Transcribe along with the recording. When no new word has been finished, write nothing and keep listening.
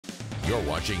You're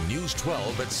watching News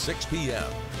 12 at 6 p.m.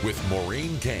 with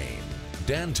Maureen Kane,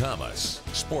 Dan Thomas,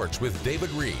 Sports with David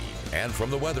Reed, and from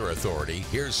the Weather Authority,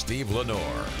 here's Steve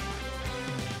LaNore.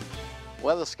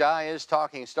 Well, the sky is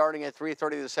talking. Starting at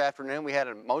 3:30 this afternoon, we had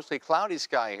a mostly cloudy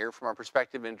sky here from our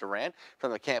perspective in Durant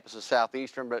from the campus of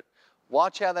Southeastern, but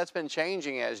watch how that's been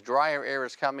changing as drier air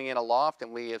is coming in aloft,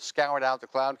 and we have scoured out the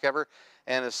cloud cover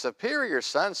and a superior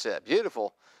sunset.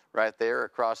 Beautiful right there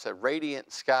across a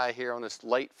radiant sky here on this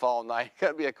late fall night. It's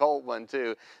going to be a cold one,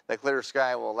 too. The clear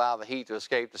sky will allow the heat to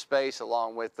escape to space,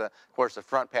 along with, of course, the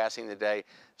front passing the day.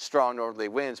 Strong northerly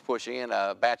winds pushing in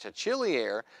a batch of chilly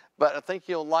air. But I think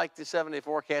you'll like the 7-day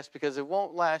forecast because it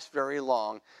won't last very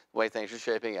long the way things are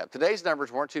shaping up. Today's numbers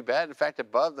weren't too bad. In fact,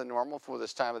 above the normal for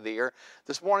this time of the year.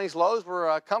 This morning's lows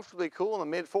were comfortably cool in the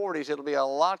mid-40s. It'll be a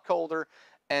lot colder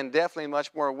and definitely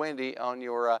much more windy on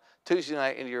your Tuesday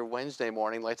night into your Wednesday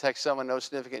morning. Late Texas summer, no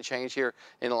significant change here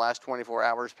in the last 24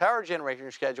 hours. Power generation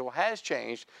schedule has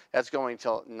changed. That's going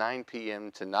till 9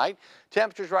 p.m. tonight.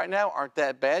 Temperatures right now aren't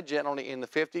that bad, generally in the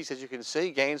 50s. As you can see,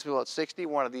 Gainesville at 60,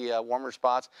 one of the warmer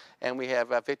spots, and we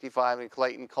have 55 in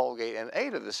Clayton, Colgate, and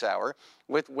 8 of this hour.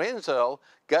 With winds, though,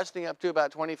 gusting up to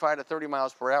about 25 to 30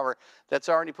 miles per hour. That's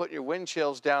already putting your wind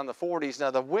chills down in the 40s.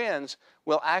 Now, the winds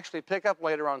will actually pick up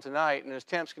later on tonight, and as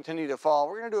temps continue to fall,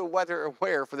 we're going to do a weather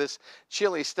aware for this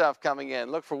chilly stuff coming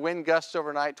in. Look for wind gusts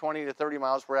overnight, 20 to 30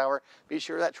 miles per hour. Be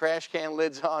sure that trash can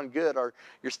lid's on good, or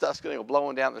your stuff's going to go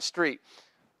blowing down the street.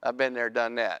 I've been there,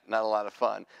 done that. Not a lot of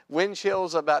fun. Wind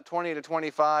chills about 20 to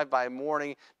 25 by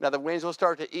morning. Now, the winds will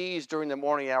start to ease during the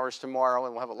morning hours tomorrow,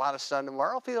 and we'll have a lot of sun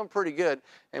tomorrow. Feeling pretty good,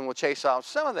 and we'll chase off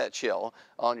some of that chill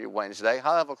on your Wednesday.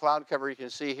 High-level cloud cover you can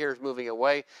see here is moving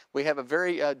away. We have a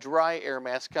very dry air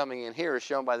mass coming in here, as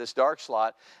shown by this dark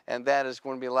slot, and that is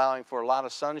going to be allowing for a lot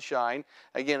of sunshine.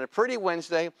 Again, a pretty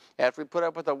Wednesday after we put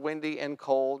up with a windy and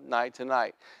cold night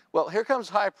tonight. Well, here comes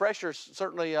high pressure,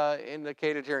 certainly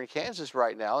indicated here in Kansas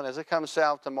right now. And as it comes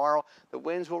south tomorrow, the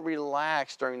winds will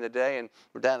relax during the day, and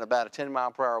we're down to about a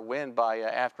 10-mile-per-hour wind by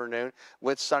afternoon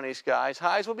with sunny skies.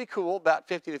 Highs will be cool, about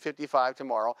 50 to 55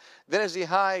 tomorrow. Then as the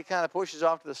high kind of pushes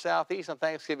off to the southeast on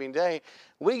Thanksgiving Day,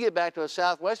 we get back to a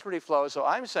southwesterly flow. So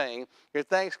I'm saying your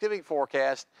Thanksgiving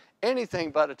forecast, anything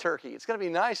but a turkey. It's going to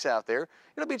be nice out there.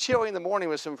 It'll be chilly in the morning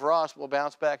with some frost. We'll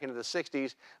bounce back into the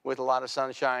 60s with a lot of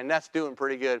sunshine. That's doing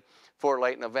pretty good for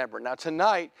late November. Now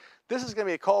tonight, this is going to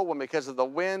be a cold one because of the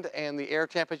wind and the air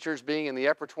temperatures being in the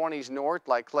upper 20s north,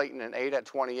 like Clayton and 8 at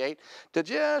 28, to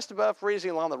just above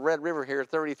freezing along the Red River here,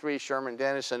 33 Sherman,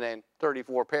 Denison, and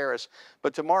 34 Paris.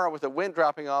 But tomorrow, with the wind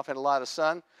dropping off and a lot of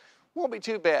sun, won't be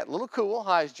too bad. A little cool,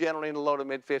 highs generally in the low to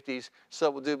mid-50s, so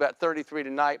we'll do about 33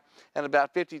 tonight and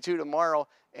about 52 tomorrow,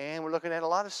 and we're looking at a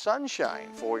lot of sunshine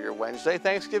for your Wednesday.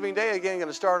 Thanksgiving Day, again, going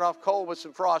to start off cold with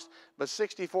some frost, but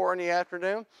 64 in the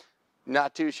afternoon,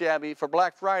 not too shabby. For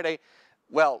Black Friday,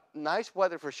 well, nice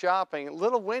weather for shopping, a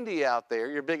little windy out there.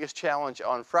 Your biggest challenge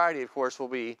on Friday, of course, will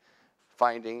be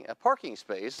finding a parking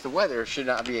space. The weather should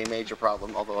not be a major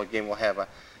problem, although, again, we'll have a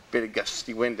bit of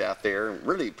gusty wind out there,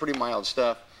 really pretty mild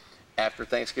stuff. After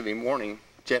Thanksgiving morning,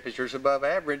 temperatures above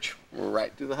average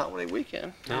right through the holiday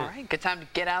weekend. All right, good time to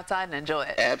get outside and enjoy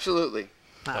it. Absolutely.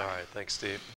 All right, thanks, Steve.